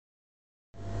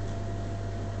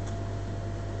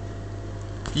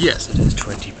Yes, it is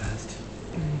 20 past.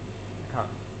 I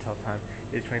can't tell time.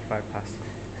 It's 25 past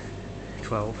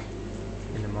 12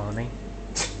 in the morning,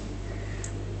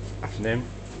 afternoon,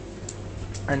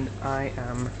 and I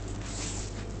am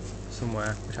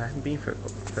somewhere which I haven't been for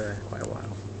quite a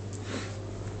while.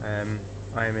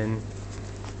 I'm in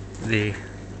the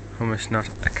Hummusnot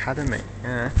Academy,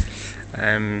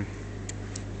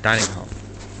 dining hall.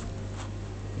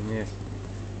 Yes.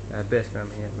 Basically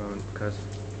I'm here at the moment because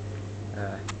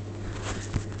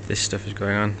this stuff is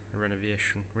going on, a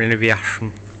renovation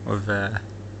of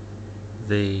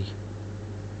the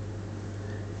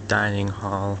dining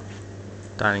hall,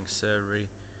 dining servery,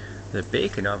 the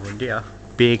bacon oven there,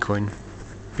 bacon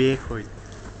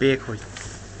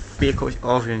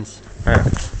ovens. I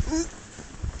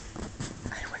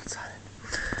went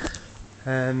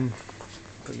silent.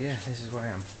 But yeah, this is where I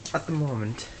am at the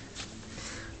moment.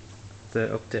 The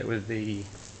update with the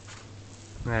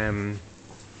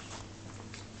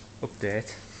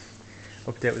update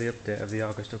with the update of the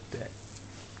August update.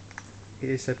 It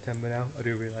is September now. I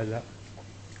do realise that.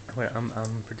 Well,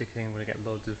 I'm predicting I'm going to get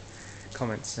loads of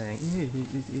comments saying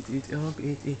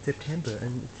it's September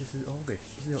and this is August.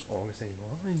 It's not August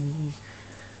anymore. I'll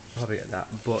probably get that,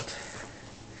 but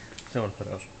don't want to put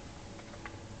it up.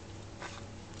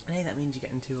 And hey, that means you're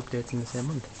getting 2 updates in the same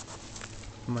month.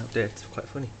 My update's quite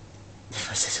funny.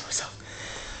 I say to myself.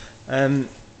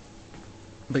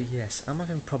 But yes, I'm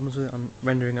having problems with it on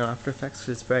rendering on After Effects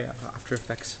because it's very After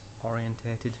Effects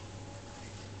orientated.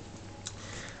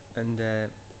 And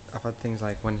I've had things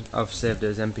like when I've saved it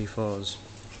as MP4s,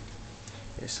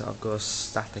 it sort of goes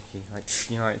staticky, like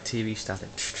like TV static,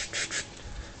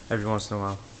 every once in a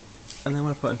while. And then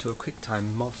when I put it into a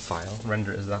QuickTime mod file,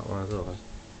 render it as that one of those,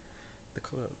 the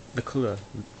colour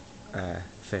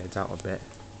fades out a bit.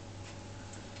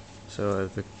 So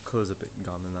the colour's a bit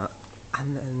gone in that.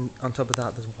 And then on top of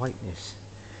that there's whiteness.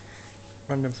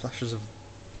 Random flashes of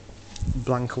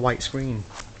blank white screen.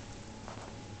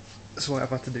 So what I've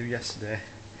had to do yesterday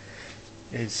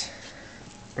is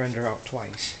render out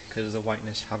twice because the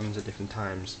whiteness happens at different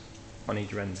times on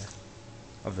each render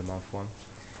of the mod one.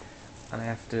 And I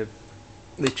have to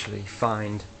literally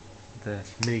find the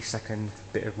millisecond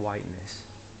bit of whiteness,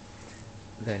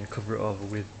 then cover it over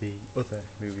with the other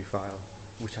movie file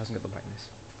which hasn't got the whiteness.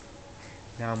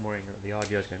 Now I'm worrying that the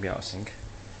audio is going to be out of sync,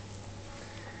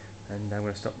 and I'm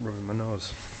going to stop rubbing my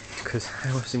nose because I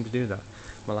always seem to do that.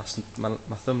 My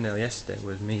thumbnail yesterday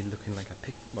was me looking like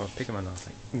picking my nose,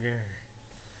 like yeah.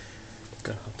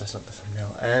 God, I hope that's not the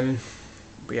thumbnail.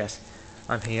 But yes,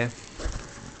 I'm here,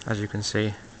 as you can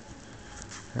see.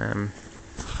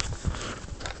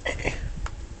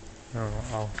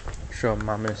 I'll show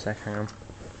Mum in a sec. Hang on.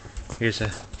 Here's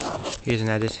an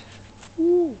edit.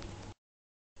 Ooh.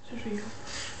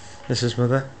 This is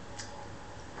Mother.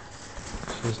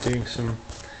 She's doing some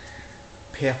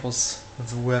papers with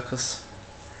the workers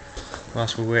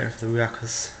whilst we're waiting for the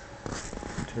workers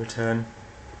to return.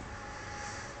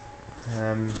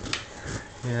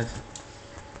 Yeah.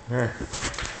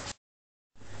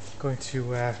 Going to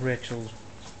Rachel's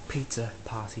pizza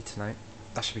party tonight.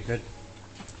 That should be good.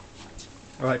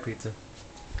 I like pizza.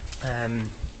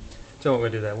 So what we're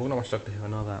going to do there, we're not watch Doctor Who, I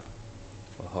know that.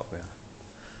 Well, I hope we are.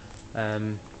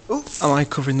 Oh, am I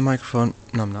covering the microphone?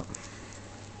 No, I'm not.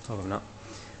 Hope I'm not.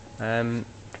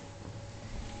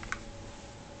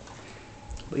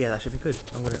 But yeah, that should be good.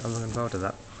 I'm looking forward to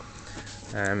that.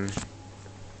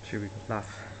 Should we laugh?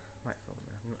 Might film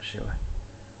me, I'm not sure.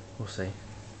 We'll see.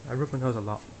 I rub my nose a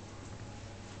lot.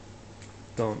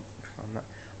 I'm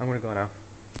going to go now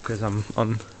because I'm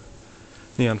on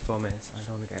nearly on 4 minutes. I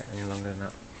don't want to get any longer than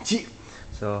that.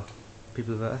 So,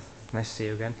 people of Earth, nice to see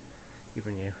you again.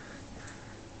 Even you.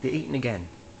 They're eating again.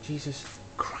 Jesus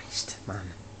Christ,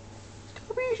 man.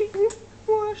 Stop eating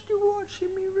whilst you're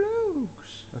watching me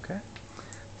vlogs. Okay?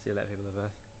 See you later, people of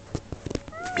Earth.